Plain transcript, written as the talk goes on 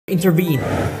intervene.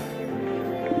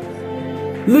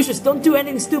 Lucius, don't do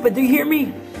anything stupid, do you hear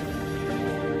me?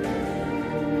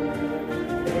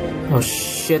 Oh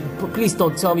shit, please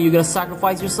don't tell me you're gonna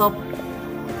sacrifice yourself.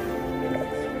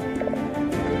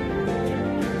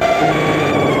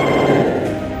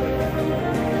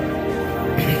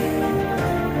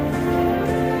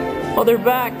 Oh, they're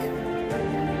back!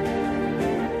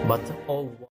 But oh.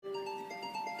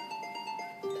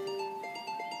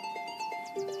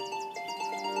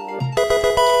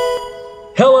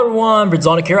 Hello everyone,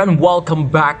 Redzonic here and welcome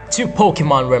back to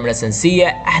Pokemon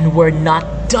Reminiscencia, and we're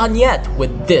not done yet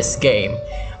with this game.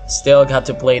 Still got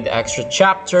to play the extra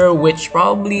chapter, which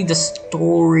probably the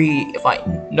story,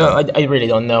 I really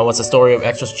don't know what's the story of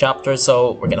extra chapter,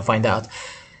 so we're gonna find out.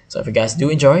 So if you guys do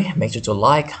enjoy, make sure to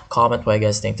like, comment what you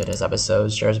guys think to this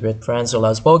episode, share it with friends who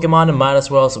loves Pokemon, and might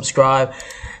as well subscribe.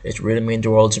 It really means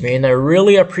the world to me, and I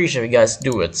really appreciate you guys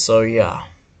do it, so yeah.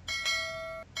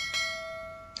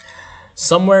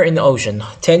 Somewhere in the ocean,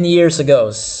 10 years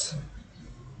ago.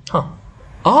 Huh.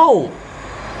 Oh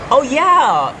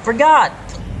yeah, forgot.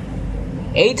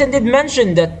 Ethan did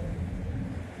mention that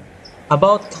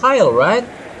about Kyle, right?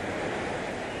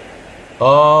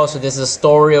 Oh, so this is a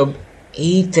story of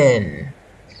Ethan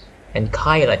and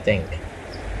Kyle, I think,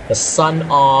 the son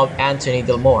of Anthony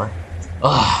Delmore.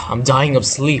 I'm dying of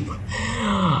sleep.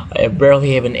 I have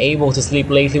barely been able to sleep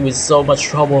lately with so much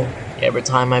trouble. Every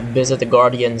time I visit the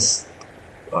Guardians,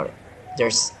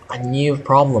 there's a new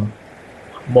problem.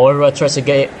 Moira tries to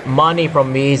get money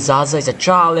from me. Zaza is a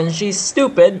child and she's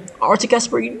stupid. Arctic has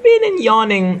been and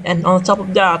yawning, and on top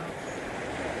of that,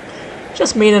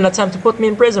 just made an attempt to put me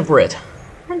in prison for it.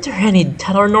 Aren't there any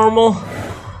that are normal?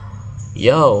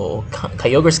 Yo,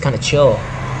 Kyogre's kinda chill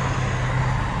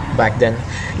back then.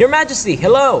 Your Majesty,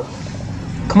 hello!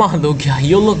 Come on, Lugia,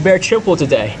 you look very cheerful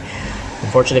today.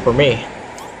 Unfortunately for me.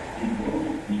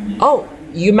 Oh,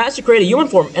 you managed to create a human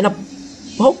form and a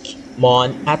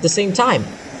Pokemon at the same time.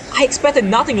 I expected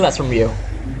nothing less from you.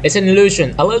 It's an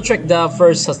illusion, a little trick that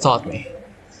first has taught me.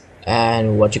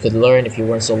 And what you could learn if you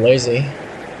weren't so lazy.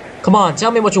 Come on, tell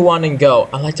me what you want and go.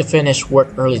 I'd like to finish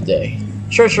work early today.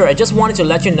 Sure, I just wanted to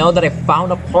let you know that I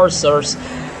found a power source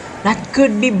that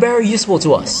could be very useful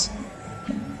to us.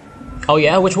 Oh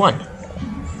yeah, which one?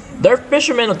 They're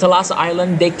fishermen of Thalassa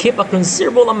Island. They keep a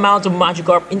considerable amount of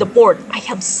Magikarp in the port. I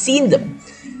have seen them.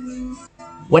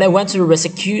 When I went to the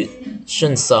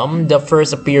Rescution Sum, the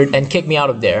first appeared and kicked me out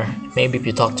of there. Maybe if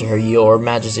you talk to her, Your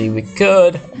Majesty, we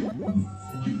could.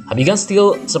 Have you gone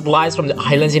steal supplies from the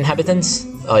island's inhabitants?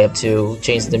 Oh, I have to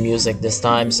change the music this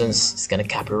time since it's gonna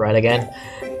copyright again.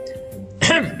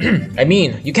 I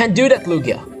mean, you can't do that,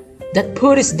 Lugia. That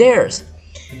put is theirs.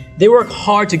 They work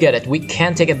hard to get it. We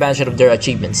can't take advantage of their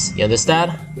achievements. You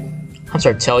understand? I'm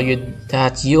sorry to tell you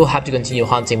that you'll have to continue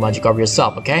hunting Magikarp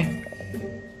yourself, okay?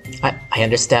 I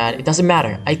understand. It doesn't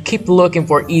matter. I keep looking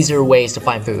for easier ways to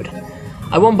find food.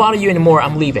 I won't bother you anymore.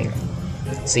 I'm leaving.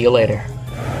 See you later.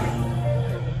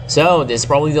 So, this is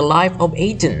probably the life of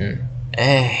Ethan.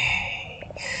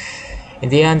 In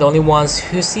the end, the only ones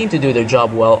who seem to do their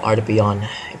job well are the Phione.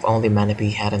 If only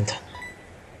Manaphy hadn't.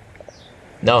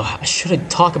 No, I shouldn't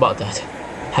talk about that.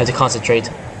 Have to concentrate.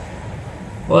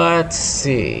 Let's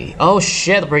see. Oh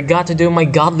shit, I forgot to do my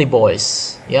godly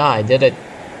voice. Yeah, I did it.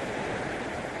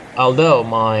 Although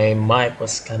my mic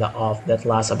was kinda off that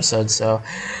last episode, so.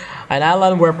 An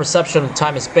island where perception of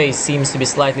time and space seems to be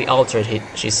slightly altered,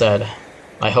 she said.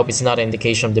 I hope it's not an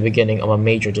indication of the beginning of a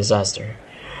major disaster.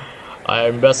 I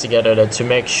investigated it to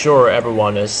make sure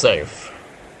everyone is safe.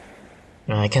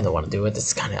 I kinda wanna do it.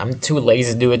 I'm too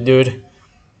lazy to do it, dude.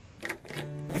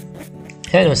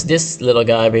 Hey, who's this little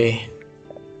guy be?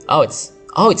 Oh,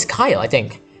 it's Kyle, I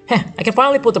think. I can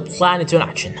finally put the plan into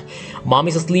action.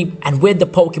 Mommy's asleep, and with the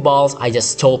Pokeballs I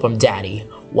just stole from Daddy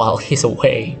while he's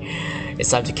away,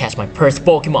 it's time to catch my first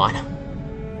Pokemon.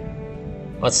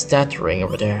 What's that ring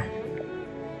over there?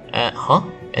 Huh?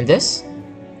 And this?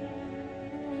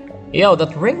 Yo,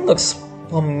 that ring looks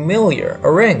familiar.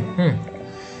 A ring.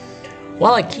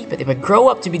 While I keep it, if I grow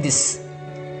up to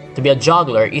be a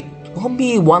juggler, it won't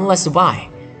be one less to buy.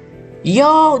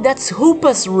 Yo, that's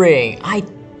Hoopa's ring.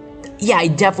 I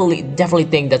definitely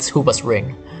think that's Hoopa's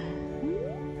ring.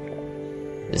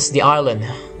 This is the island.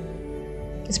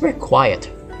 It's very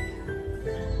quiet.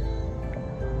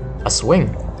 A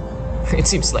swing. It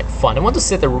seems like fun. I want to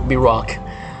sit there and be rock.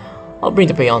 I'll bring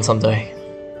the Phione someday.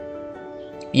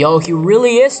 Yo, he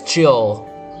really is chill.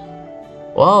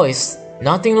 Wow, he's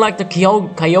nothing like the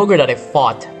Kyogre that I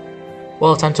fought.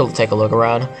 Well, time to take a look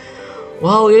around.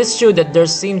 Well, it is true that there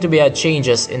seem to be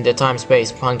changes in the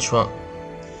time-space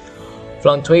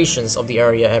fluctuations of the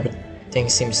area Everything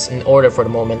seems in order for the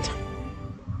moment.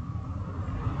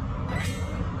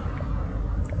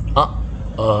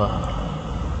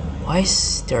 Why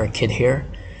is there a kid here?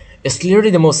 It's clearly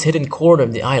the most hidden corner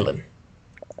of the island.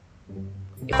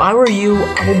 If I were you,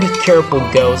 I would be careful,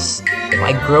 Ghost. If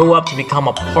I grow up to become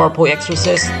a powerful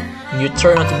exorcist, and you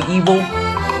turn out to be evil,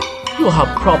 you'll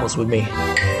have problems with me.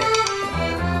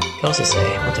 Ghost is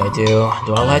say, what do I do?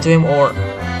 Do I lie to him or...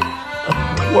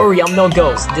 don't worry, I'm no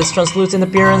ghost. This translucent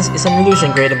appearance is an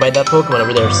illusion created by that Pokemon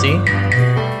over there, see?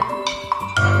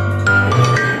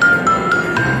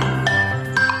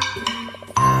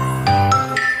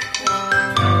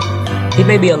 He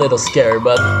may be a little scared,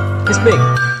 but he's big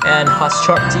and has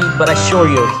sharp teeth, but I assure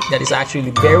you that is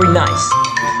actually very nice.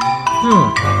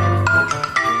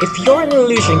 If you're an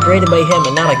illusion created by him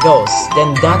and not a ghost,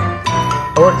 then that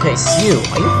Orca is you.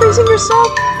 Are you praising yourself?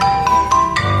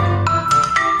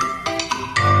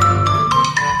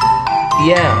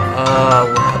 Yeah,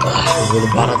 we're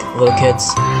really bad at little kids.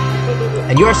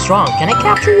 And you are strong. Can I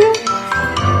capture you?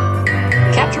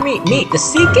 Capture me? Me, the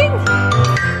Sea King?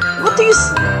 What do you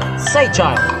say,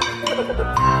 child?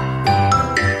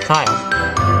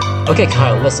 Kyle. Okay,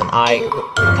 Kyle, listen,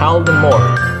 Kyle the more.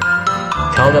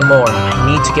 I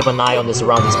need to keep an eye on the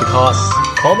surroundings because...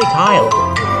 Call me Kyle.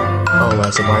 Oh,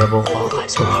 life's so variable.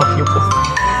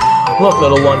 Look,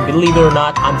 little one, believe it or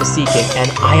not, I'm the Sea King,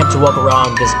 and I have to walk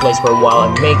around this place for a while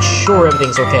and make sure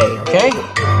everything's okay?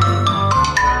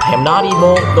 I am not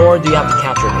evil, nor do you have to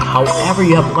capture me, however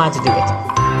you have planned to do it.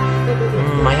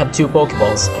 I have 2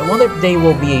 Pokeballs. I wonder if they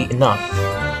will be enough.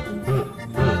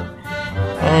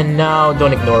 And now,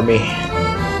 don't ignore me.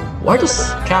 Why are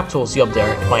those capsules you up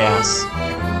there, if I ask?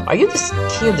 Are you the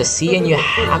king of the sea and you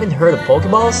haven't heard of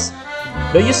Pokeballs?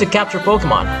 They're used to capture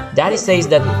Pokemon. Daddy says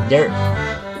that they're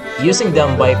using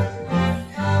them by...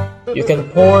 You can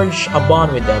forge a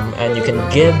bond with them and you can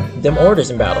give them orders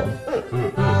in battle.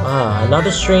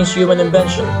 Another strange human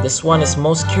invention. This one is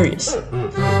most curious.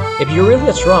 If you're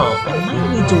really strong, I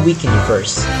might need to weaken you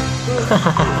first.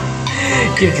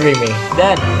 Keep dreaming.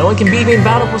 Then, no one can beat me in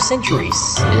battle for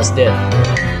centuries. You just did.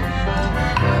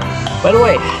 By the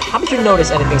way, haven't you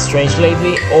noticed anything strange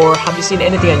lately, or have you seen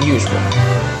anything unusual?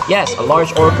 Yes, a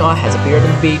large orca has appeared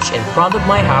on the beach in front of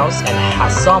my house and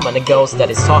has summoned a ghost that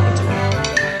is talking to me.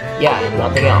 Yeah, and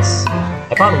nothing else.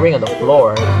 I found a ring on the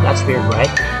floor. That's weird, right?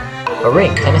 A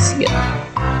ring, can I see it?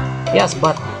 Yes,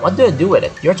 but what do I do with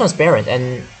it? You're transparent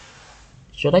and...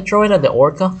 Should I throw it at the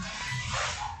orca?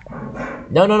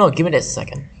 No, give me this a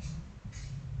second.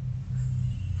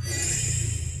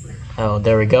 Oh,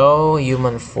 there we go,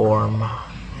 human form.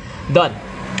 Done.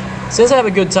 Since I have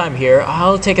a good time here,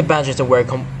 I'll take advantage to wear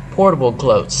comfortable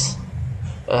clothes.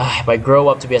 If I grow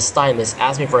up to be a stylist,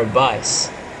 ask me for advice.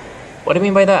 What do you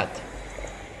mean by that?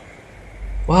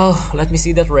 Well, let me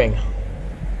see that ring.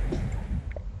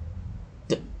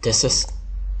 This is...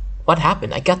 What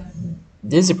happened? I got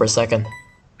dizzy for a second.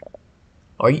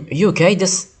 Are you okay?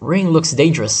 This ring looks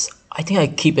dangerous. I think I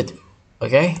keep it,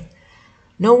 okay?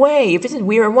 No way! If it's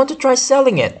weird, I want to try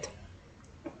selling it.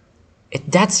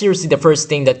 That's seriously the first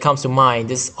thing that comes to mind.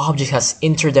 This object has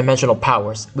interdimensional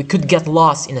powers. We could get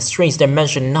lost in a strange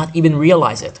dimension and not even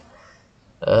realize it.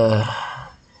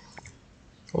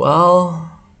 Well...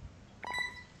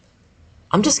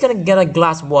 I'm just gonna get a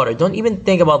glass of water. Don't even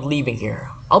think about leaving here.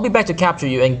 I'll be back to capture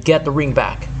you and get the ring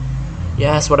back.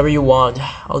 Yes, whatever you want.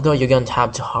 Although you're gonna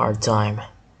have a hard time.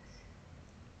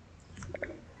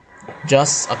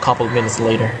 Just a couple minutes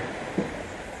later.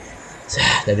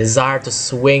 The desire to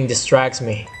swing distracts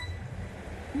me.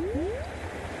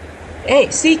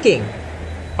 Hey, Sea King!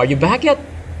 Are you back yet?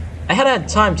 I hadn't had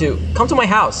time to come to my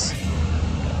house.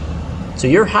 To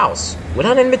your house?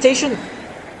 Without an invitation?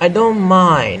 I don't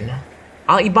mind.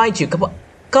 I'll invite you.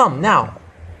 Come now.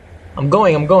 I'm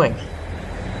going.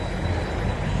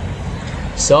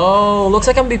 So, looks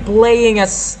like I'm be playing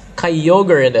as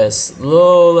Kyogre in this.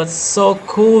 Whoa, that's so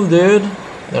cool, dude.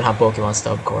 Don't have Pokemon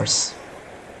stuff, of course.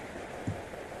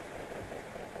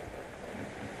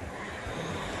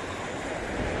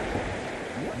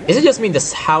 Is it just me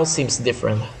this house seems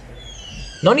different?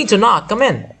 No need to knock, come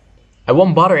in. I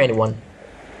won't bother anyone.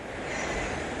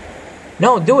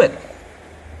 No, do it.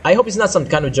 I hope it's not some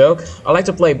kind of joke. I like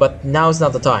to play, but now is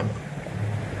not the time.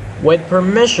 With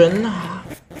permission...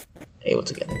 Able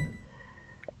to get in.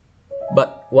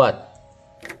 But what?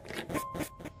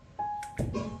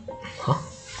 Huh?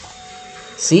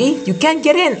 See? You can't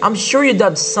get in! I'm sure you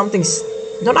done something...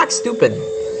 Don't act stupid.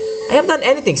 I haven't done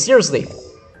anything, seriously.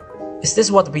 Is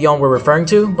this what the Phione we're referring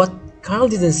to? But Kyle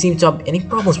didn't seem to have any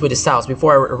problems with his house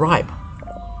before I arrived.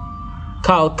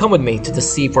 Kyle, come with me to the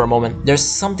sea for a moment. There's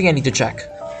something I need to check.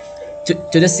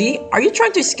 To the sea? Are you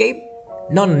trying to escape?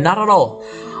 No, not at all.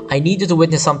 I need you to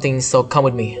witness something, so come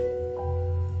with me.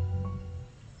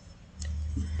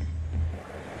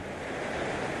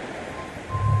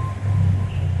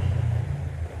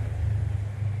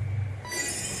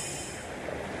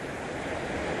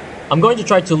 I'm going to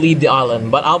try to leave the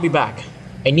island, but I'll be back.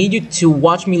 I need you to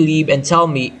watch me leave and tell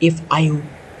me if I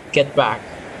get back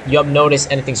you have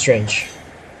noticed anything strange.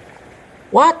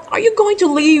 What? Are you going to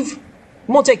leave? It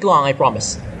won't take long, I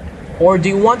promise. Or do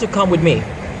you want to come with me?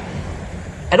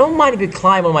 I don't mind if you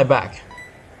climb on my back.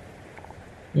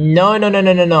 No,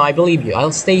 I believe you.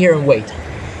 I'll stay here and wait.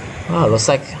 Oh, looks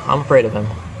like I'm afraid of him.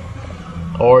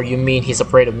 Or you mean he's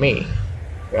afraid of me,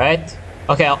 right?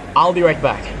 Okay, I'll be right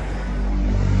back.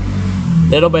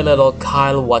 Little by little,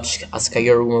 Kyle watched as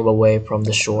Kayoru moved away from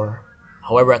the shore.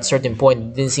 However, at a certain point,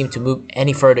 it didn't seem to move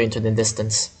any further into the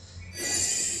distance.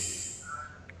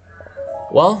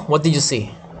 Well, what did you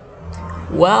see?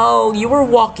 Well, you were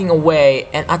walking away,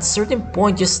 and at a certain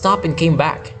point, you stopped and came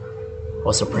back. I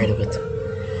was afraid of it.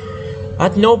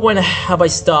 At no point have I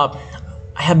stopped.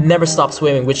 I have never stopped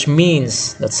swimming, which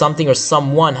means that something or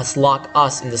someone has locked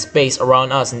us in the space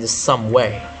around us in some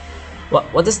way.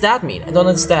 What does that mean? I don't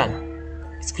understand.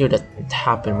 It's clear that it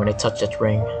happened when I touched that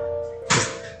ring.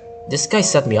 This guy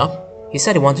set me up. He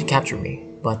said he wanted to capture me,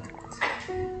 but...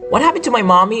 What happened to my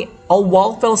mommy?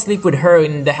 Walt fell asleep with her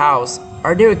in the house.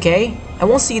 Are they okay? I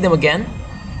won't see them again.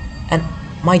 And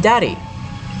my daddy.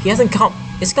 He hasn't come...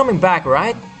 He's coming back,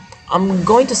 right? I'm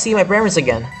going to see my parents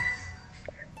again.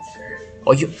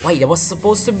 Oh, wait, that was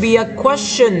supposed to be a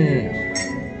question.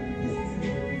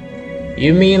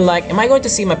 You mean like, am I going to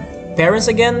see my parents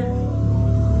again?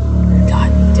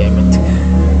 God damn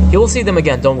it. You will see them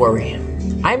again, don't worry.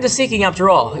 I'm the Seeking after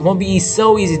all. It won't be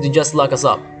so easy to just lock us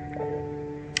up.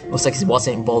 Looks like he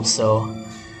wasn't involved, so...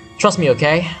 Trust me,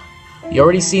 okay? You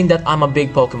already seen that I'm a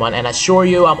big Pokemon, and I assure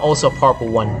you I'm also a powerful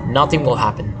one. Nothing will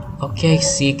happen. Okay,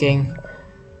 Seeking.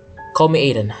 Call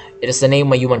me Aiden. It is the name of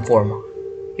my human form.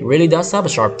 He really does have a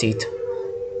sharp teeth.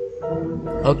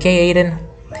 Okay, Aiden.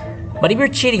 But if you're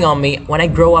cheating on me, when I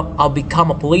grow up, I'll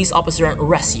become a police officer and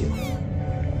arrest you.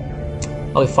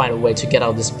 I'll find a way to get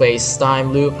out of this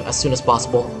space-time loop as soon as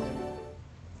possible.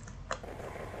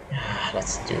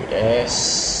 Let's do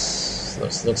this.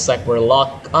 Looks like we're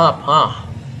locked up, huh?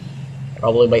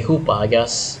 Probably by Hoopa, I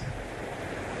guess.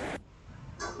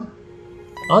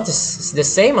 Oh, this is the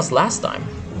same as last time.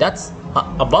 That's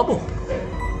a bubble.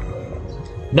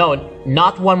 No,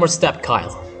 not one more step,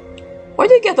 Kyle. Why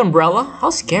did you get umbrella? How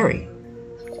scary.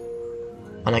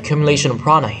 An accumulation of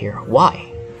prana here.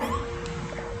 Why?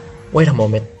 Wait a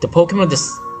moment. The form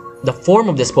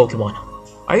of this Pokemon.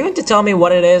 Are you going to tell me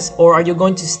what it is, or are you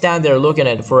going to stand there looking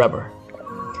at it forever?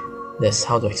 This,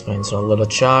 how to explain to a little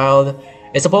child?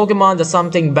 It's a Pokemon that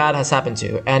something bad has happened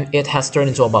to, and it has turned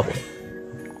into a bubble.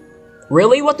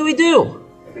 Really? What do we do?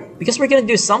 Because we're gonna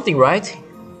do something, right?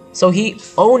 So he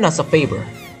owed us a favor.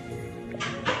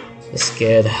 This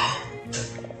kid.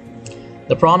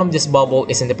 The problem of this bubble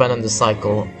is independent of the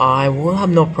cycle. I will have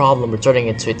no problem returning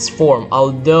it to its form,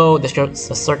 although the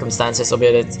circumstances of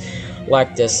it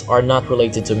like this are not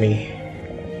related to me.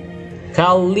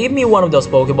 Kyle, leave me one of those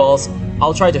Pokeballs.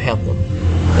 I'll try to help them.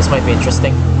 This might be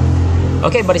interesting.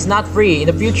 Okay, but it's not free. In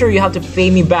the future, you have to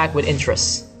pay me back with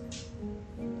interest.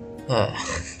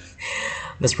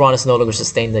 This prawn is no longer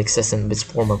sustained the existence of its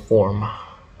former form.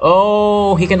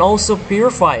 Oh, he can also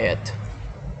purify it.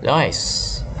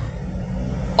 Nice.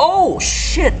 Oh,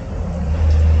 shit!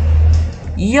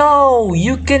 Yo,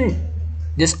 you can...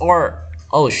 This R...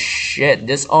 Oh, shit,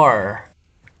 this R...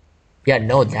 Yeah,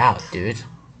 no doubt, dude.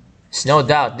 There's no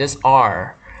doubt, this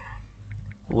R...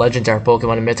 Legendary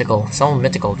Pokemon and mythical. Some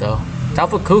mythical, though.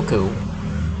 Tapu Cuckoo.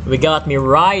 We got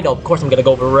Miraidon. Of course I'm gonna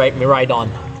go for Miraidon.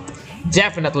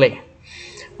 Definitely.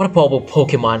 What a powerful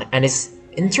Pokemon, and it's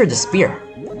entered the spear.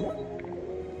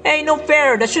 Hey, no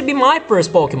fair, that should be my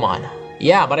first Pokemon.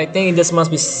 Yeah, but I think this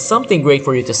must be something great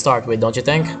for you to start with, don't you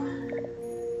think?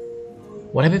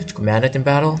 Would I be able to command it in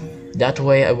battle? That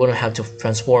way I wouldn't have to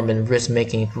transform and risk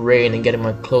making it rain and getting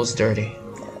my clothes dirty.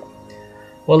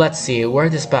 Well, let's see, where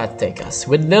does this path take us?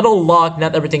 With little luck,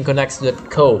 not everything connects to that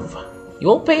cove. You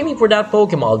won't pay me for that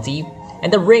Pokemon, Deep.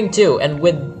 And the ring too, and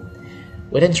with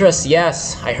interest,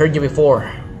 yes, I heard you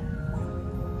before.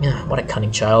 Yeah, what a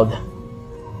cunning child.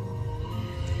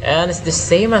 And it's the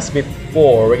same as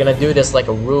before. We're gonna do this like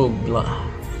a roguelike.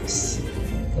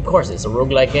 Of course, it's a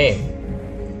roguelike game.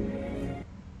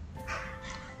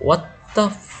 What?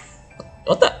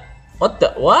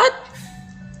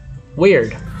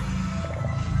 Weird.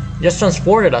 Just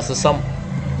transported us to some...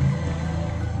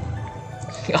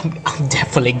 I'm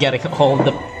definitely getting all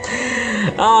the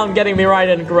Oh, I'm getting me right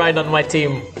on my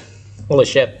team. Holy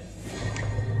shit.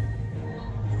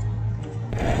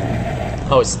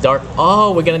 Oh, it's dark.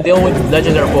 Oh, we're gonna deal with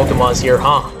legendary Pokemons here,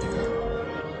 huh?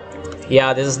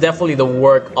 Yeah, this is definitely the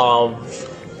work of...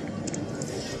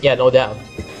 Yeah, no doubt.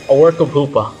 A work of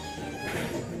Hoopa.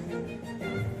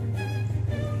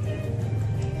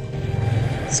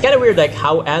 It's kind of weird, like,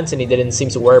 how Anthony didn't seem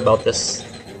to worry about this.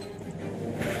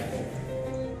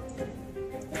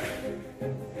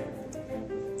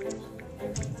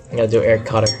 I'm gonna do Air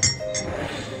Cutter.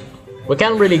 We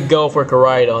can't really go for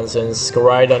Koraidon since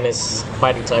Koraidon is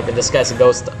fighting type and this guy's a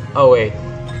ghost. Oh wait,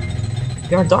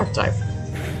 you're a dark type.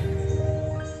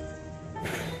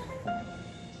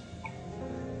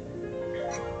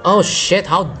 Oh shit,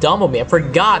 how dumb of me, I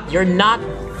forgot, you're not...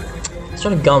 I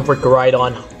should have gone for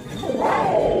Koraidon.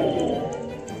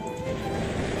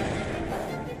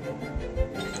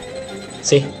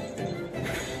 See?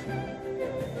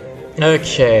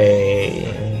 Okay,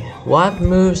 what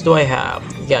moves do I have?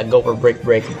 Yeah, go for Break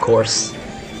Break, of course.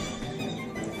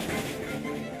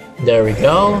 There we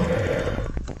go.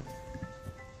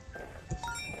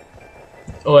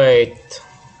 Wait.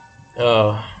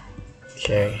 Oh,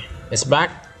 okay. It's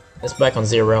back. It's back on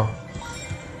 0.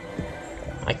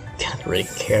 I can't really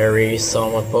carry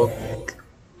someone, folk.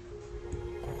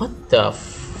 What the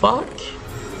fuck?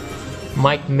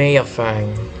 Mike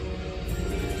Mayafang.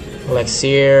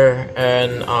 Elixir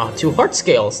and 2 heart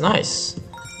scales, nice.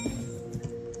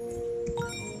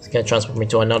 It's gonna transport me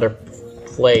to another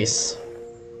place.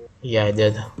 Yeah, I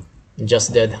did.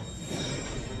 Just did.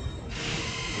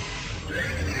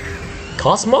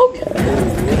 Cosmog?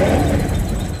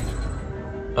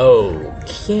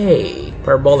 Okay.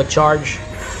 Parabolic charge.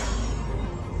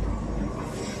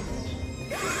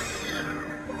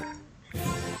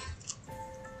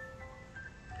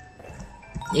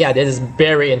 Yeah, this is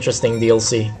very interesting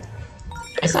DLC.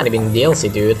 It's not even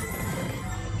DLC, dude.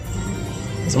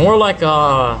 It's more like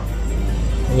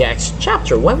yeah,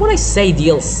 chapter. Why would I say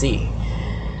DLC?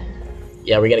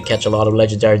 Yeah, we're gonna catch a lot of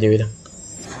legendary, dude.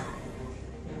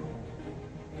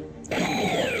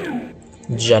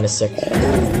 Genesect.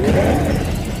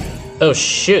 Oh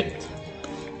shoot!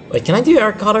 Wait, can I do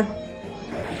Air Cutter?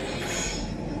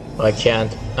 Oh, I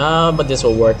can't. But this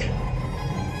will work.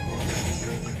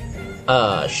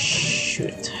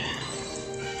 Shoot.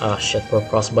 Ah, shit, for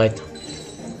Frostbite.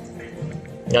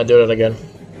 I'll do it again.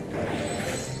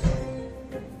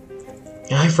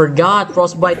 I forgot,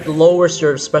 Frostbite lowers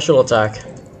your special attack.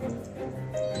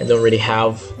 I don't really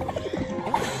have.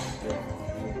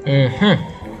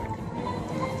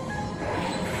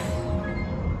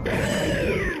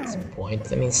 That's the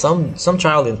point. I mean, some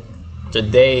child in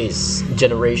today's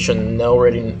generation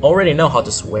already know how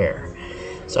to swear.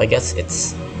 So I guess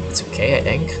it's okay, I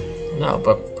think. No,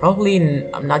 but probably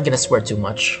I'm not gonna swear too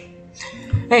much.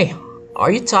 Hey,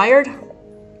 are you tired?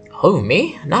 Oh,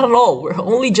 me? Not at all. We're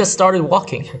only just started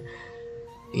walking.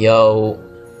 Yo,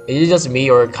 is it just me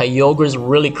or Kyogre's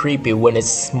really creepy when it's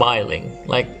smiling?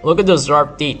 Like, look at those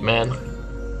sharp teeth, man.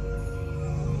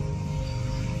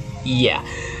 Yeah.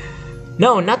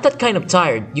 No, not that kind of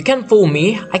tired. You can't fool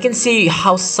me. I can see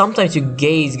how sometimes your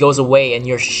gaze goes away and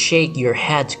you shake your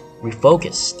head to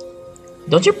refocus.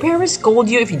 Don't your parents scold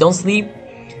you if you don't sleep?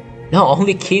 No,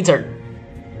 only kids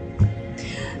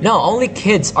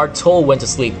are told when to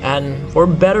sleep, and for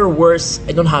better or worse,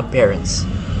 I don't have parents.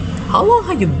 How long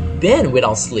have you been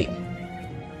without sleep?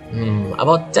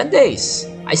 About 10 days.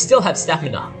 I still have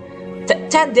stamina.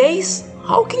 10 days?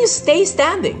 How can you stay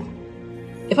standing?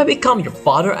 If I become your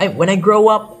father, when I grow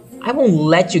up, I won't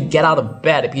let you get out of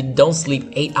bed if you don't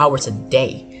sleep 8 hours a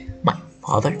day. My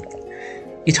father?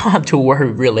 You don't have to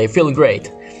worry, really. I feel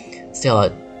great. Still,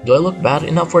 do I look bad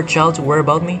enough for a child to worry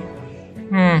about me?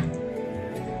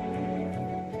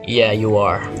 Yeah, you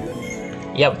are.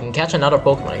 Yeah, we can catch another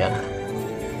Pokemon again.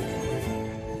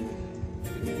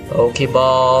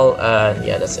 Pokeball, and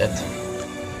yeah, that's it.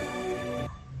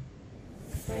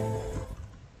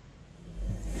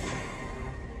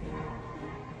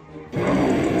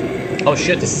 Oh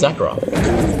shit, this is Zekrom.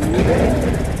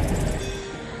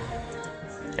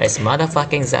 It's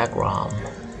motherfucking Zekrom.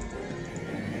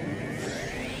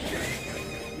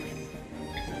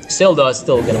 Still though,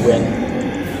 still gonna win.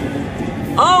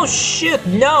 Oh shit,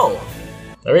 no!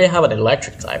 I already have an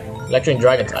electric type. Electric and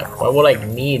dragon type. What would I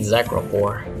need Zekrom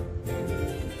for?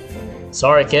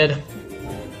 Sorry, kid.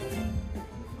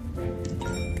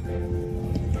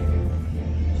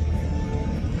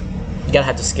 You gotta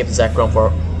have to skip Zekrom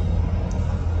for...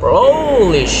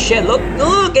 Holy shit, look,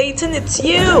 Aiton, it's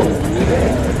you!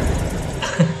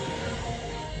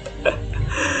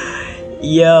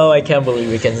 Yo, I can't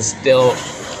believe we can still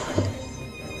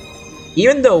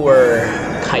Even though we're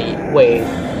wait.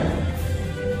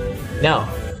 No.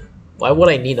 Why would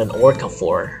I need an Orca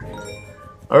for?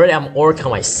 Already I'm Orca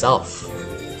myself.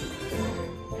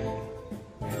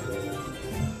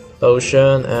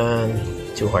 Potion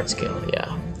and 2 heart skill,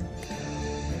 yeah.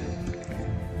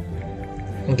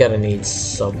 I'm gonna need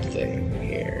something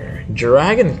here.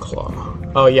 Dragon Claw.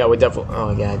 Oh yeah, we definitely.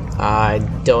 Oh yeah, I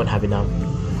don't have enough.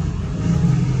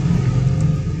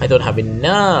 I don't have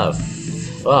enough.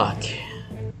 Fuck.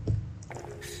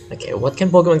 Okay, what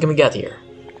Pokemon can we get here?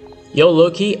 Yo,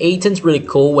 Loki, 18's really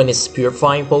cool when it's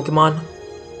purifying Pokemon.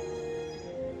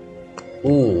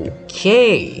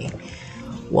 Okay.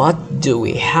 What do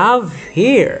we have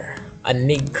here? A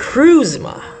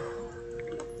Necruzma.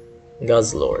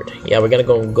 Guzzlord. Yeah, we're gonna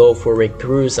go for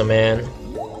Rayquaza, man.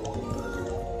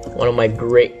 One of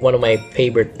my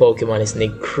favorite Pokemon is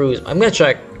Necruzma. I'm gonna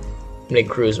check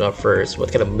Necruzma first.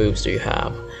 What kind of moves do you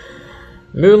have?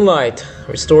 Moonlight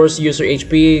restores user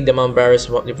HP, the amount varies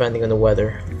depending on the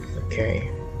weather. Okay.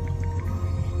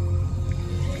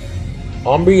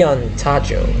 Umbreon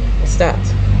Tajo. What's that?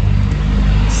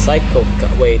 Psycho.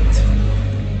 Wait,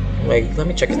 let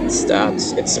me check its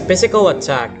stats. It's a physical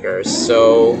attacker,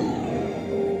 so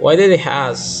why did it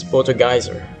has Photon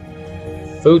Geyser?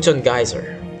 Photon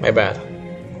Geyser. My bad.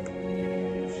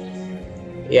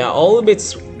 Yeah, all of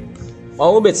its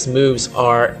moves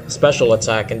are special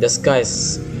attack, and this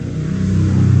guy's.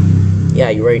 Yeah,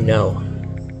 you already know.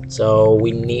 So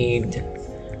we need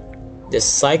the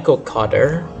Psycho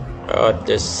Cutter. At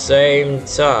the same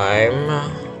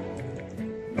time,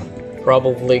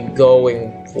 probably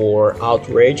going for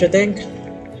Outrage, I think.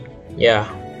 Yeah,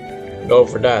 go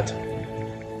for that.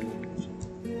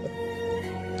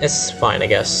 It's fine, I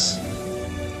guess.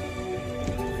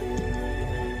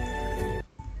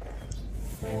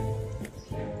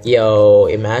 Yo,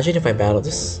 imagine if I battle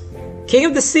this King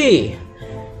of the Sea!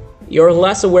 You're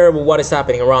less aware of what is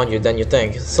happening around you than you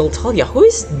think. Soltalia, who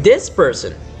is this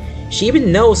person? She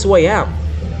even knows who I am.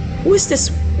 Who is this?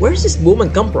 Where does this woman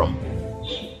come from?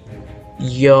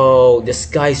 Yo, this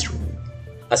guy's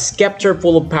a scepter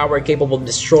full of power capable of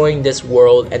destroying this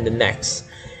world and the next.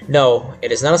 No,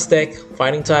 it is not a stick.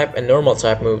 Fighting type and normal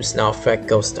type moves now affect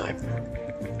ghost type.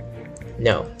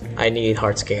 No, I need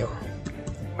heart scale.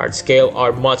 Heart scale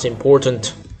are much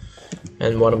important,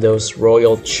 and one of those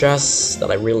royal chests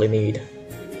that I really need.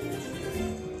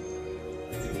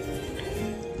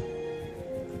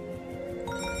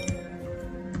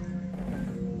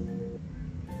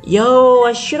 Yo,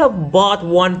 I should have bought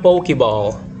one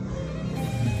Pokeball.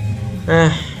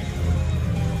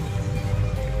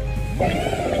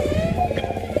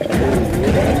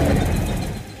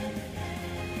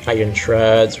 Iron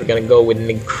Shreds. We're gonna go with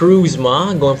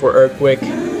Necruzma. Going for Earthquake.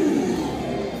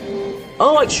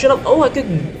 Oh, I should have. Oh, I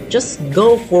could just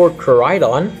go for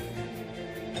Koraidon.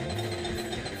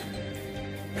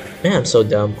 Man, I'm so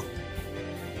dumb.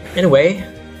 Anyway.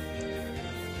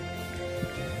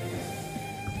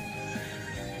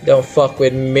 Don't fuck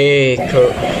with me,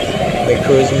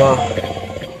 Necruzma.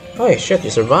 Oh shit,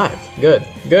 you survived. Good.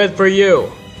 Good for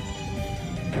you.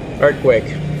 Earthquake.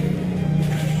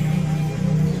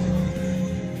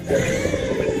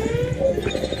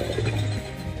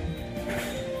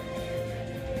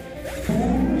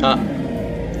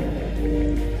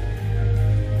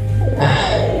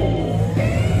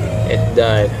 It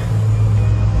died.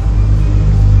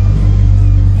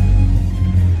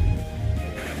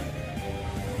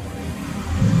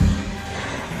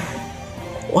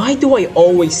 Why do I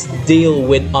always deal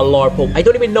with alarm? I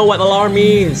don't even know what alarm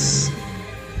means.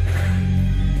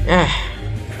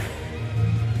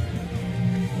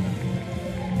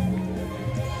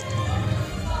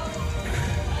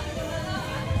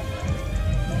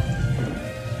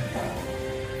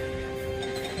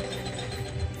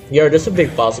 Yeah, there's a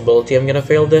big possibility I'm gonna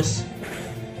fail this.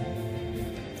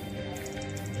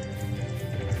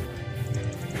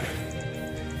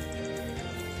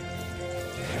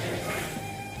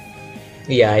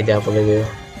 Yeah, I definitely do.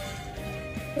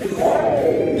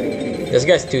 This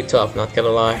guy's too tough, not gonna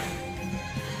lie.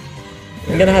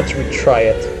 I'm gonna have to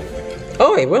retry it.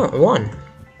 Oh, he won.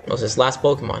 That was his last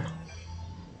Pokemon.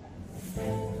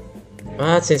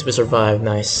 Since we survived,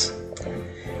 nice.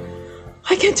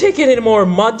 I can't take it anymore.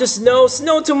 Mud to snow,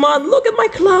 snow to mud. Look at my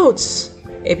clothes.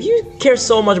 If you care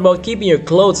so much about keeping your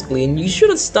clothes clean, you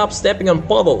shouldn't stop stepping on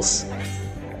puddles.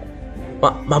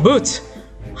 My boots.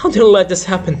 How did I let this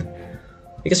happen?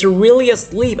 Because you're really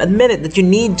asleep. Admit it that you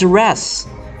need to rest.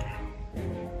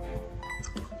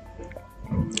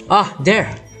 Ah,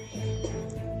 there.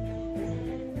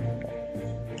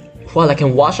 Well, I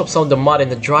can wash up some of the mud in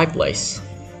the dry place.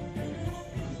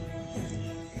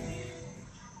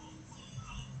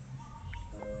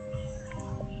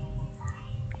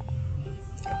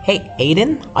 Hey,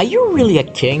 Aiden, are you really a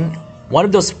king? One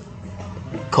of those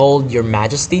called Your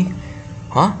Majesty?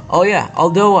 Huh? Oh yeah,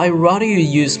 although I rather you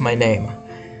use my name.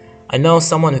 I know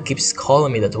someone who keeps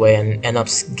calling me that way and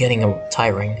ends up getting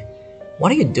tiring.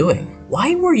 What are you doing?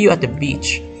 Why were you at the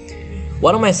beach?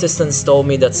 One of my assistants told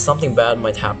me that something bad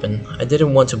might happen. I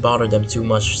didn't want to bother them too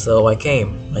much, so I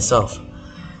came, myself.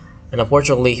 And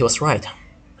unfortunately, he was right.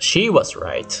 She was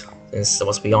right, since it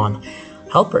was Phione.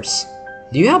 Helpers.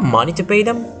 Do you have money to pay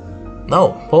them?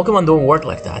 No, Pokemon don't work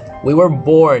like that. We were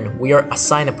born, we are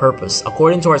assigned a purpose,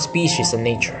 according to our species and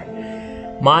nature.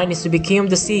 Mine is to be king of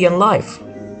the sea and life.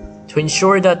 To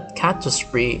ensure that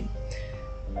catastrophe...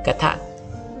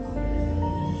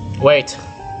 Wait.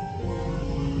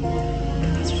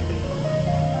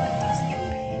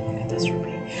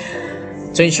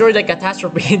 To ensure that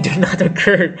catastrophe do not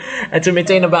occur and to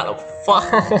maintain a battle.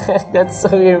 Fuck, that's so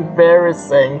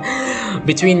embarrassing.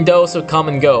 Between those who come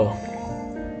and go.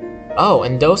 Oh,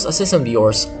 and those assistants of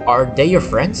yours, are they your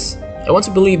friends? I want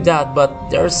to believe that, but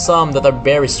there are some that are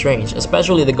very strange,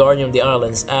 especially the Guardian of the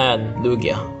Islands and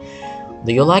Lugia.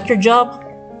 Do you like your job?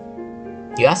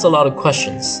 You asked a lot of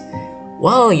questions.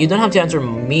 Well, you don't have to answer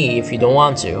me if you don't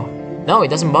want to. No, it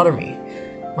doesn't bother me.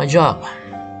 My job.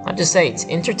 I have to say, it's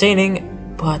entertaining,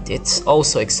 but it's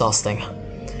also exhausting.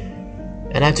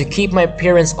 And I have to keep my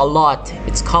appearance a lot.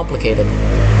 It's complicated.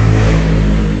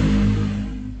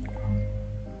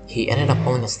 He ended up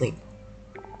falling asleep.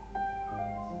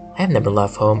 I have never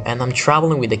left home, and I'm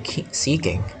traveling with the Sea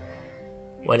King.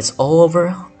 When it's all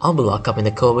over, I'll be locked up in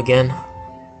the cove again.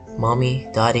 Mommy,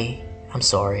 Daddy, I'm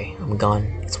sorry, I'm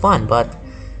gone. It's fun, but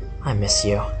I miss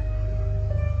you.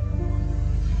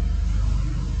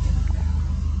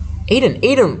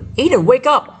 Aiden, wake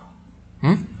up!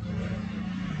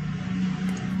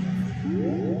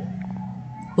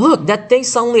 Look, that thing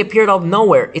suddenly appeared out of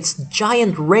nowhere. It's a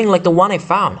giant ring like the one I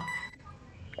found.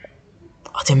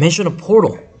 A dimensional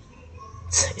portal.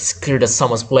 It's clear that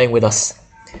someone's playing with us.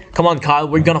 Come on, Kyle,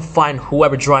 we're gonna find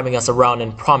whoever driving us around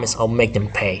and promise I'll make them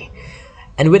pay.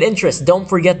 And with interest, don't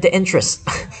forget the interest.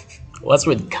 What's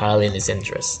with Kyle and his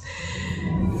interest?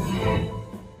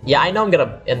 Yeah, I know I'm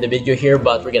gonna end the video here,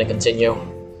 but we're gonna continue.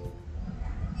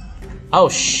 Oh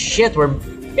shit, we're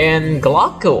in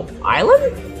Galacco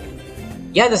Island?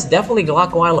 Yeah, that's definitely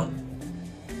Galacco Island.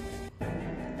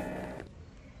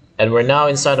 And we're now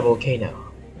inside a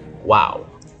volcano. Wow.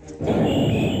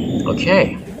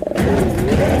 Okay.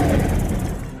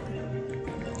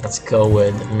 Let's go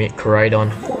with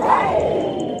Koraidon.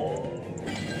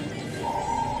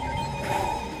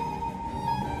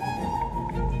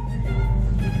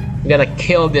 I'm gonna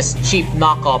kill this cheap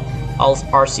knockoff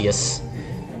Arceus.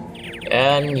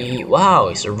 And wow,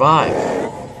 he survived.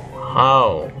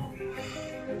 How?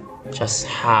 Just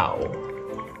how?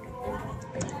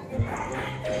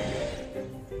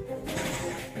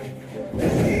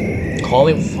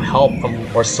 Calling for help from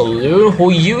Ursalune,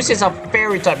 who uses a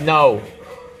fairy type. No.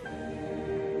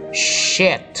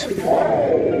 Shit.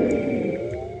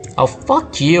 Oh,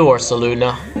 fuck you,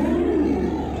 Ursaluna.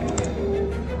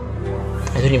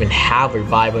 I don't even have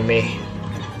revive with me.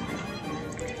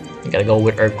 I gotta go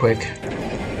with Earthquake.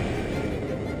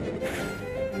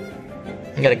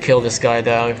 I gotta kill this guy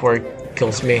down before it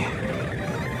kills me.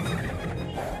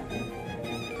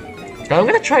 I'm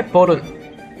gonna try Photon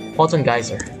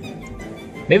Geyser.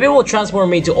 Maybe it will transform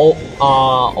me to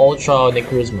Ultra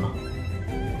Necrozma.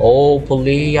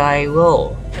 Hopefully I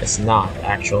will. It's not,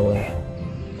 actually.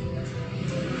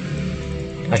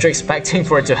 I'm actually expecting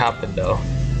for it to happen though.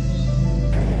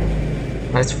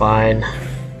 That's fine.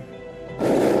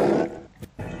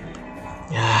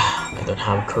 Yeah, I don't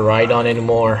have Koraidon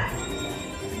anymore.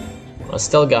 I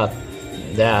still got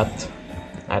that.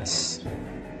 That's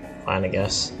fine, I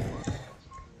guess.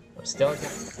 I'm still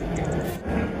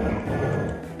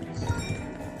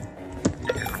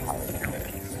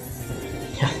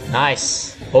yeah,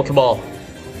 nice. Pokeball.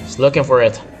 Just looking for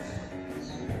it.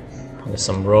 There's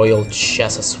some royal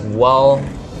chests as well,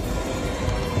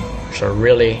 which I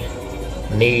really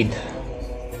need.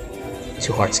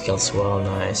 2 heart skills as well,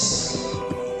 nice.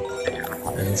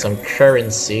 And some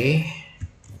currency.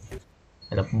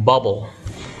 And a bubble.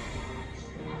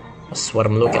 That's what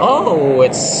I'm looking. Oh,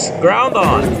 it's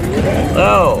Groudon.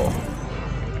 Oh.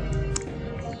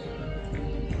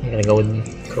 I'm gonna go with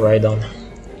Koraidon.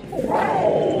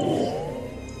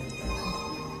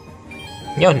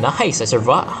 Yo, nice, I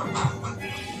survived.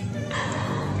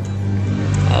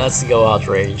 Let's go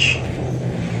Outrage.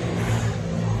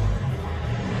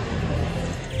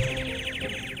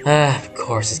 Of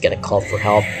course it's gonna call for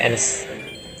help, and it's...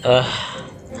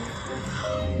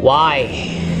 Why?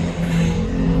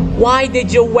 Why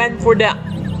did you went for that?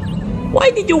 Why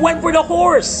did you went for the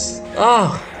horse?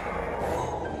 Oh.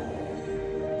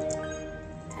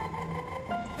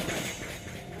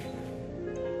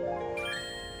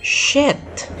 Shit.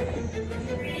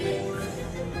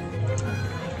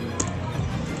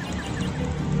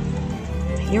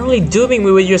 You're only dooming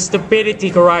me with your stupidity,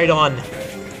 Coridon.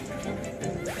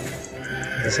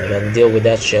 Guess I gotta deal with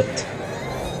that shit.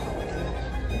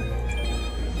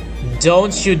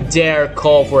 Don't you dare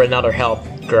call for another help,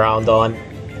 Groundon.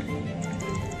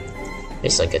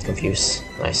 This I get confused.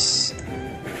 Nice.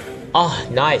 Ah,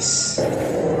 nice.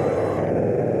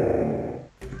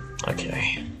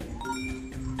 Okay.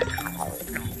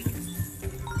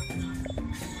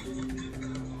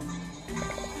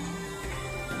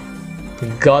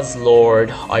 God's Lord,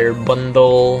 Iron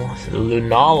Bundle,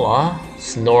 Lunala,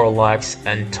 Snorlax,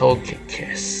 and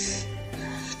Togekiss.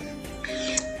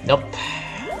 Nope,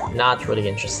 not really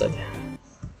interested.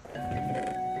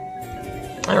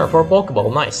 I report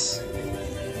Pokeball, nice.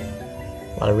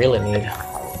 What I really need.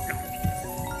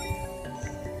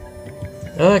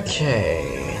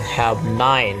 Okay, have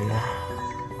 9.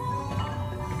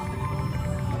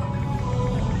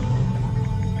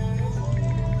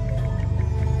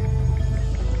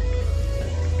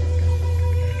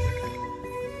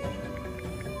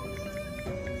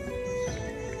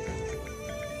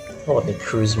 Oh, the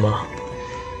Kruzma.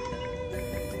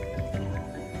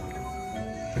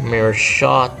 Mirror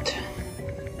Shot.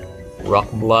 Rock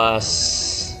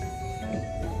Blast.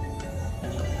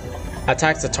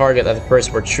 Attacks the target at the first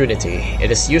opportunity.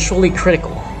 It is usually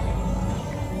critical.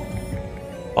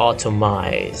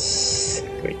 Automize.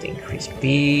 Greatly increased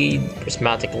speed.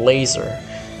 Prismatic Laser.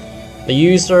 The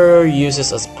user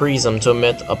uses a prism to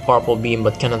emit a purple beam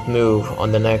but cannot move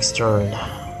on the next turn.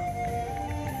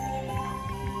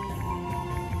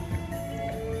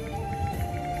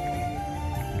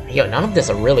 Yo, none of this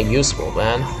are really useful,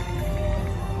 man.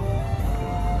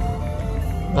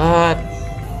 But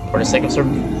for the sake of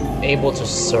able to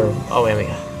serve. Oh, wait.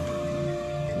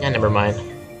 Yeah, never mind.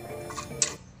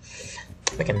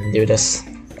 I can do this.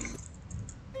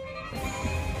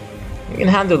 You can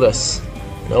handle this.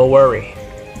 No worry.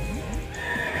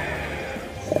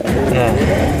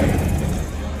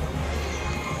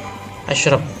 I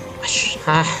should have.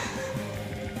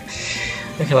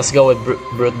 Okay, let's go with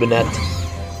Brute Bonnet.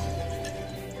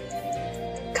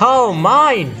 Call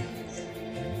mine!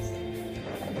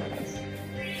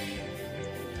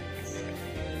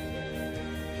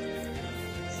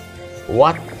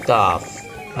 What the f...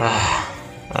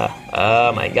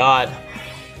 oh my god.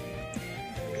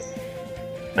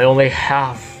 I only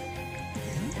have...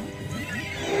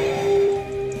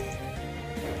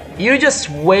 You just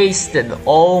wasted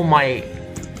all my...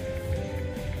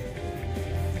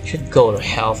 Should go to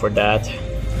hell for that.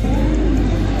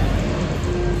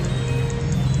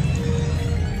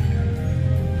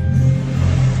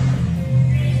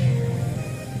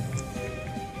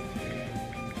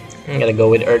 I'm gonna go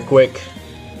with Earthquake.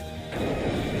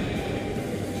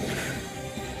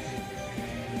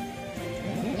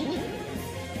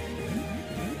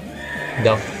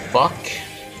 The fuck?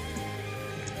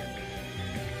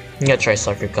 I'm gonna try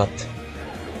Sucker Cut.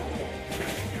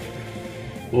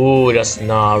 Ooh, that's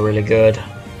not really good.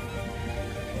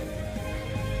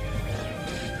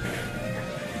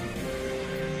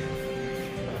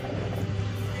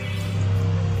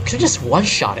 Could just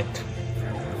one-shot it.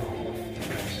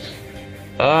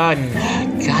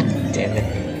 God damn it.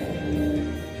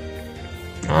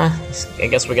 I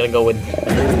guess we're gonna go with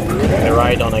the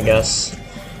Rhydon, I guess.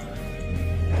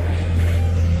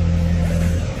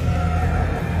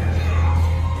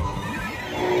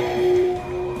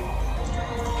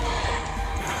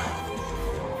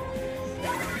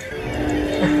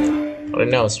 I don't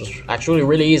know, this was actually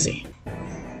really easy.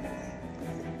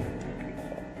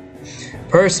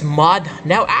 Purse Mod.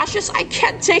 Now Ashes, I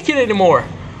can't take it anymore.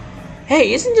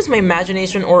 Hey, isn't this my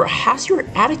imagination, or has your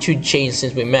attitude changed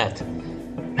since we met?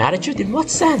 Attitude? In what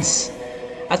sense?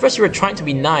 At first you were trying to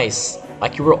be nice,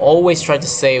 like you were always trying to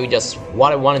say just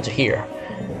what I wanted to hear.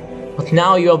 But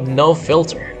now you have no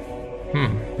filter.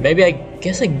 Maybe I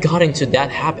guess I got into that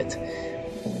habit.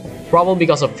 Probably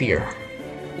because of fear.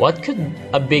 What could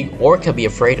a big orca be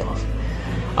afraid of?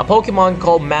 A Pokemon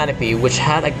called Manaphy, which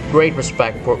had a great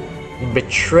respect for,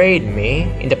 betrayed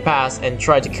me in the past and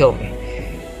tried to kill me.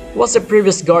 He was the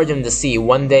previous guardian of the sea.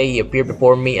 One day he appeared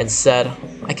before me and said,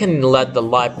 I can let the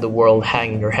life of the world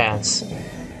hang in your hands.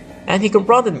 And he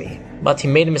confronted me, but he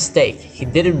made a mistake. He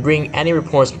didn't bring any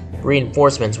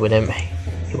reinforcements with him.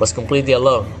 He was completely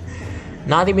alone.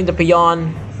 Not even the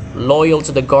Phione, loyal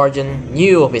to the guardian,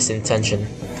 knew of his intention.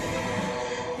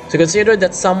 To consider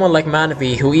that someone like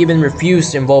Manaphy, who even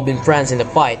refused to involve in friends in the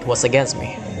fight, was against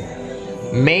me,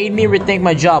 made me rethink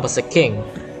my job as a king,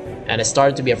 and I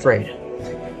started to be afraid.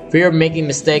 Fear of making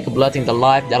mistake of letting the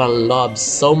life that I loved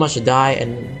so much die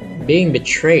and being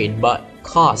betrayed, but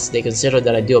cause they consider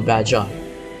that I do a bad job.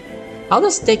 How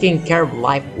does taking care of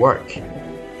life work?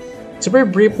 To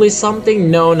very briefly, something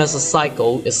known as a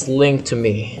cycle is linked to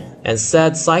me, and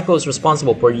said cycle is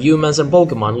responsible for humans and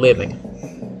Pokemon living.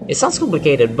 It sounds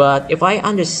complicated, but if I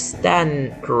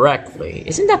understand correctly,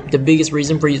 isn't that the biggest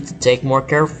reason for you to take more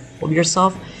care of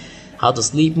yourself? How to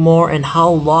sleep more, and how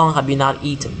long have you not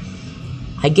eaten?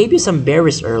 I gave you some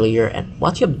berries earlier, and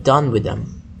what you have done with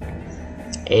them?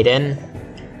 Aiden,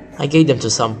 I gave them to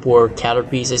some poor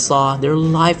Caterpies I saw. Their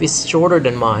life is shorter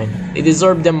than mine. They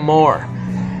deserve them more.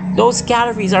 Those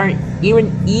Caterpies aren't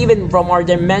even from our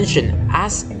dimension.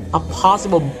 As a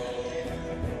possible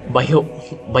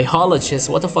biologist,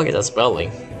 what the fuck is that spelling?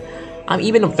 I'm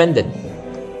even offended.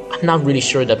 I'm not really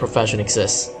sure that profession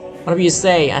exists. Whatever you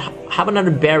say, I have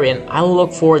another berry and I'll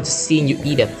look forward to seeing you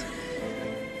eat it.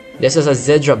 This is a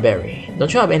Zedra berry.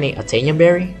 Don't you have any Atenia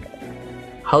berry?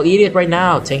 I'll eat it right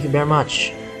now, thank you very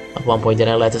much. At one point, did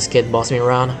I let this kid boss me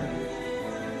around?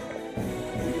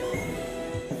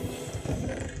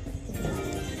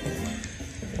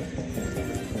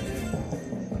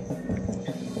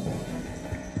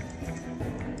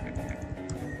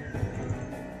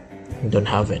 Don't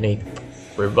have any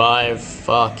revive,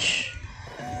 fuck.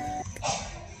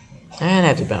 And I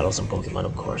have to battle some Pokemon,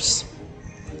 of course.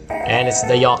 And it's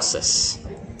the Deoxys.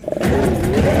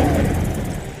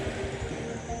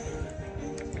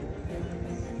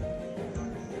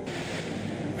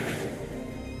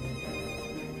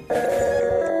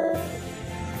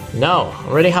 No, I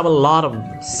already have a lot of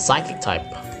Psychic type.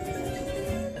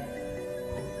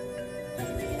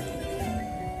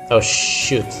 Oh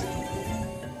shoot.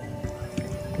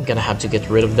 I'm gonna have to get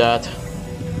rid of that.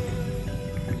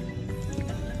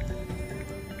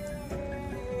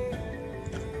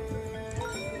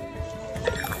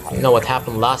 You know what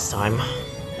happened last time.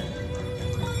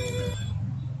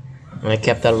 When I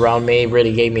kept that around me, it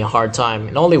really gave me a hard time.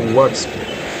 It only works.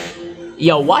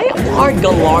 Yo, why are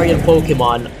Galarian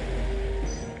Pokemon...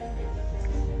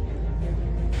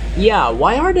 Yeah,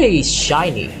 why are they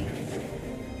shiny?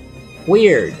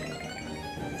 Weird.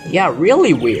 Yeah,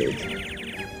 really weird.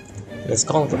 Let's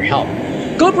call for help.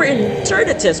 Go for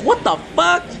Eternatus! What the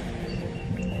fuck?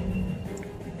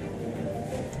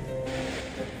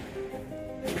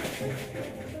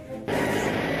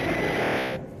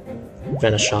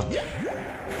 Venoshock.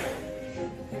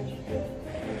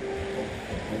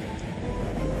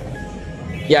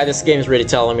 Yeah, this game is really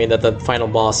telling me that the final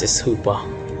boss is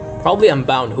Hoopa. Probably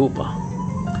Unbound Hoopa.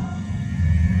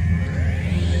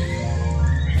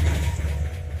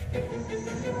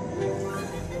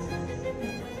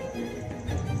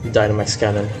 Dynamax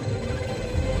Cannon.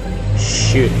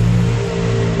 Shoot.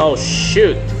 Oh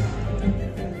shoot.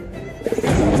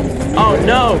 Oh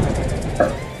no!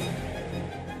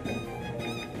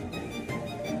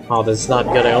 Oh, that's not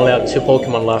good. I only have 2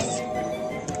 Pokemon left.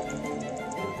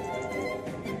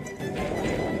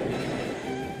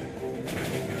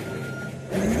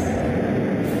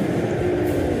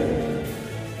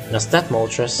 That's that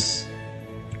Moltres.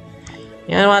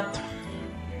 You know what?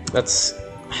 Let's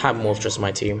have Moltres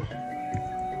my team.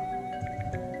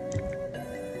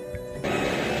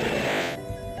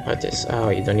 What is? Oh,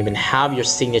 you don't even have your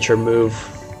signature move.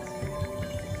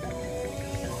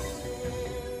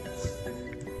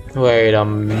 Wait a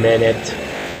minute.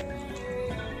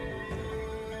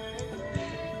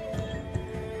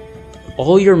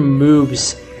 All your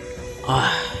moves.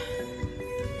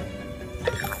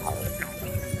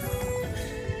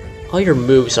 All your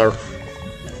moves are.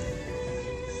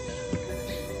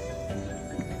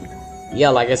 Yeah,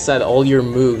 like I said, all your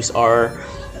moves are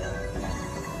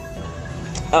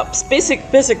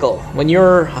physical when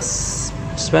you're a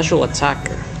special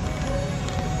attacker.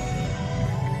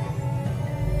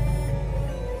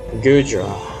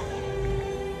 Gudra,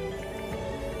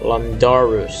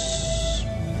 Landorus.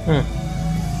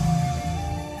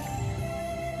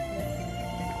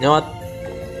 You know what?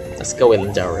 Let's go with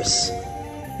Landorus.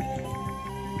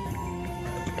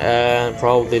 And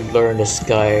probably learn this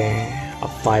guy a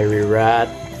Fiery Rat.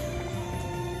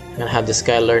 I'm gonna have this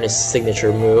guy learn his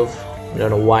signature move. I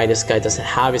don't know why this guy doesn't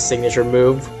have his signature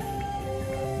move.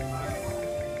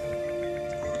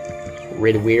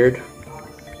 Really weird.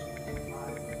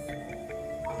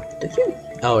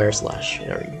 Oh, Air Slash.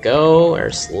 There we go.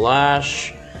 Air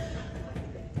Slash.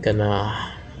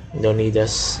 Gonna. Don't need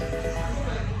this.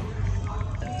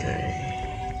 Okay.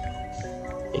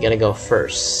 You gotta go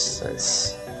first.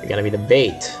 Since You're gonna be the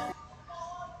bait.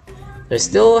 I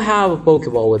still have a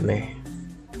Pokeball with me.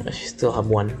 I still have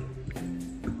one.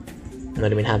 I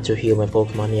don't even have to heal my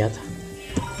Pokemon yet.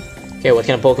 Okay, what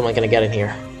kind of Pokemon can I get in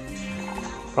here?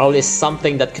 Probably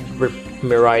something that could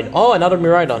Miraidon. Oh, another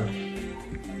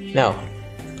Miraidon. No.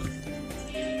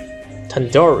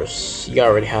 Thundurus. You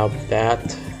already have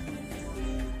that.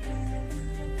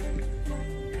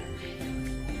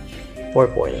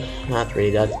 Porpoise. Not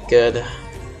really that good.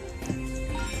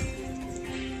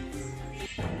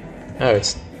 Oh,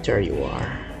 there you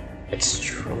are.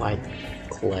 Extra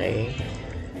clay.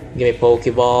 Give me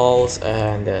Pokeballs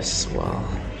and this as well.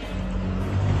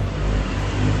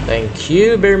 Thank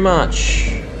you very much.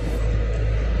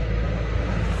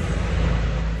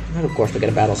 And of course, we're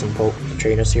gonna battle some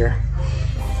trainers here.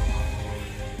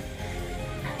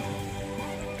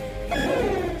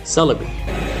 Celebi.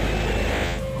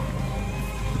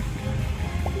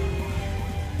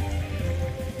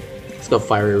 Let's go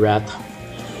Fiery Rat.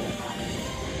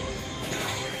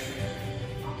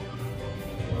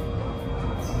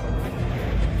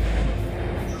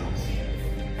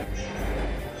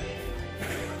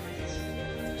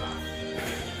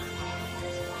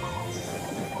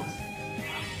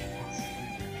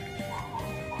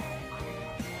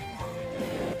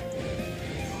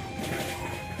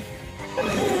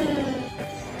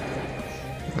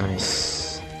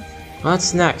 Nice.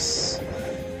 What's next?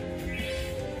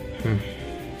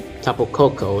 Tapu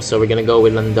Koko, so we're gonna go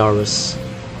with Landorus.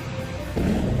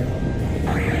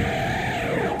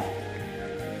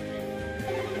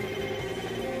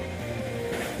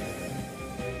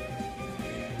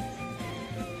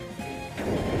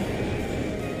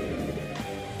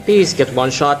 Please get one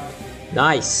shot.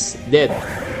 Nice, did.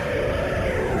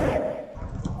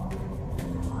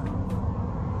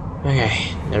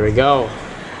 Okay, there we go.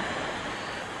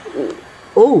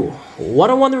 Oh, what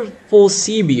a wonderful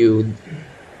sea view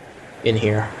in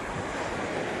here.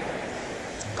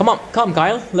 Come on, come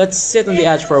Kyle, let's sit on the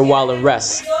edge for a while and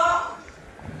rest.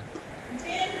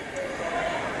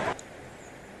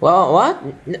 Well,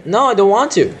 what? No, I don't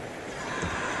want to.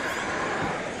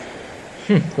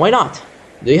 Why not?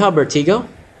 Do you have vertigo?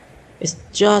 It's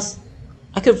just...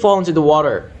 I could fall into the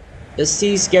water. The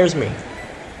sea scares me.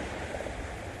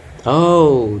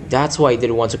 Oh, that's why you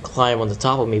didn't want to climb on the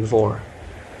top of me before.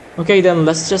 Okay then,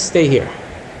 let's just stay here.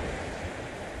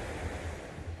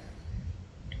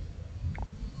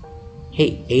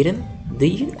 Hey, Aiden? Do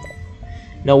you...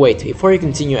 No, wait, before you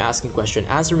continue asking questions,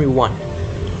 answer me one.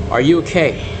 Are you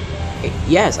okay?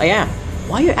 Yes, I am.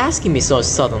 Why are you asking me so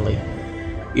suddenly?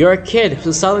 You're a kid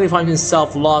who suddenly finds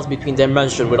himself lost between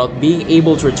dimensions without being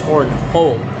able to return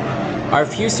home. I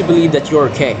refuse to believe that you're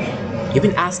okay. You've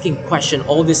been asking questions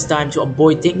all this time to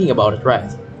avoid thinking about it,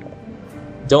 right?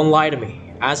 Don't lie to me.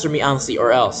 Answer me honestly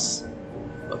or else.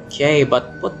 Okay,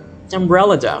 but put the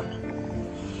umbrella down.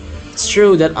 It's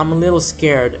true that I'm a little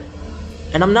scared,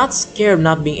 and I'm not scared of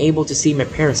not being able to see my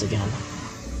parents again.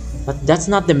 But that's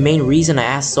not the main reason I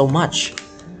ask so much.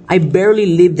 I barely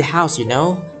leave the house, you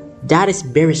know? Dad is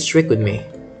very strict with me.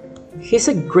 He's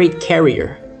a great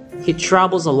carrier. He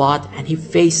travels a lot and he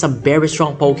faced some very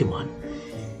strong Pokemon.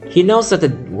 He knows that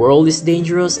the world is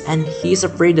dangerous and he's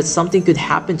afraid that something could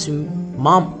happen to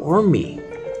Mom or me.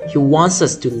 He wants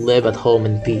us to live at home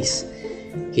in peace.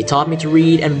 He taught me to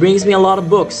read and brings me a lot of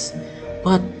books.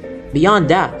 But beyond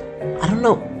that, I don't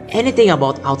know anything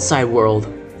about outside world.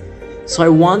 So I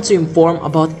want to inform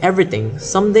about everything.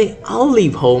 Someday I'll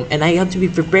leave home and I have to be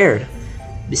prepared.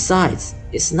 Besides,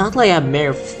 it's not like I have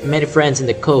many friends in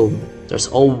the cove. There's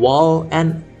old Wall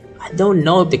and I don't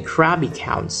know if the Krabby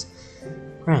counts.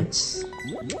 Friends.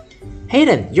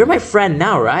 Hayden, you're my friend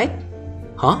now, right?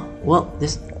 Huh? Well,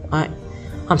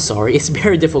 I'm sorry, it's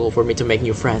very difficult for me to make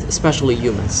new friends, especially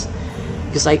humans.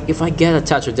 Because if I get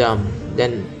attached to them,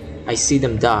 then I see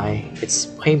them die. It's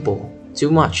painful.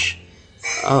 Too much.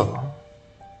 Oh.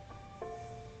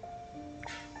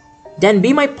 Then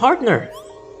be my partner!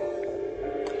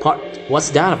 What's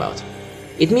that about?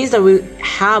 It means that we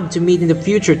have to meet in the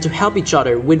future to help each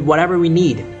other with whatever we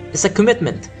need. It's a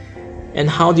commitment. And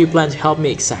how do you plan to help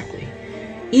me exactly?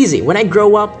 Easy, when I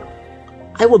grow up,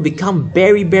 I will become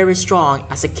very, very strong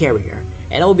as a carrier,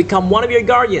 and I will become one of your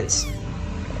guardians.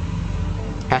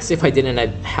 As if I didn't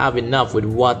have enough with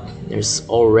what there's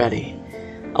already.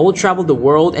 I will travel the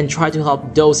world and try to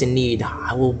help those in need.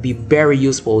 I will be very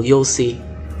useful, you'll see.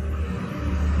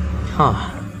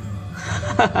 Huh.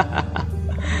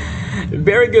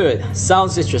 Very good,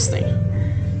 sounds interesting.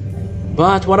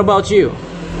 But what about you?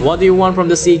 What do you want from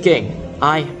the Sea King?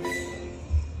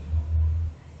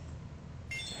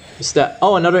 What's that?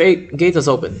 Oh, another gate has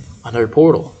opened. Another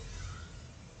portal.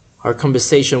 Our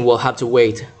conversation will have to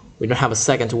wait. We don't have a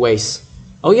second to waste.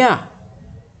 Oh yeah.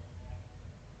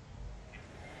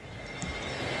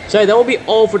 So that will be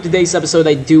all for today's episode.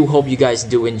 I do hope you guys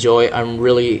do enjoy. I'm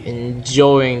really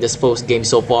enjoying this post game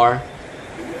so far.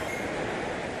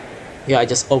 Yeah, I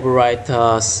just overwrite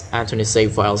Anthony's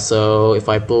save file, so if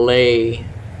I play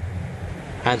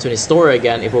Anthony's story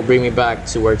again, it will bring me back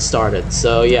to where it started.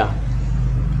 So yeah.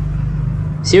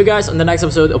 See you guys on the next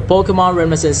episode of Pokemon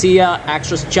Reminiscencia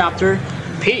Extras Chapter.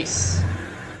 Peace!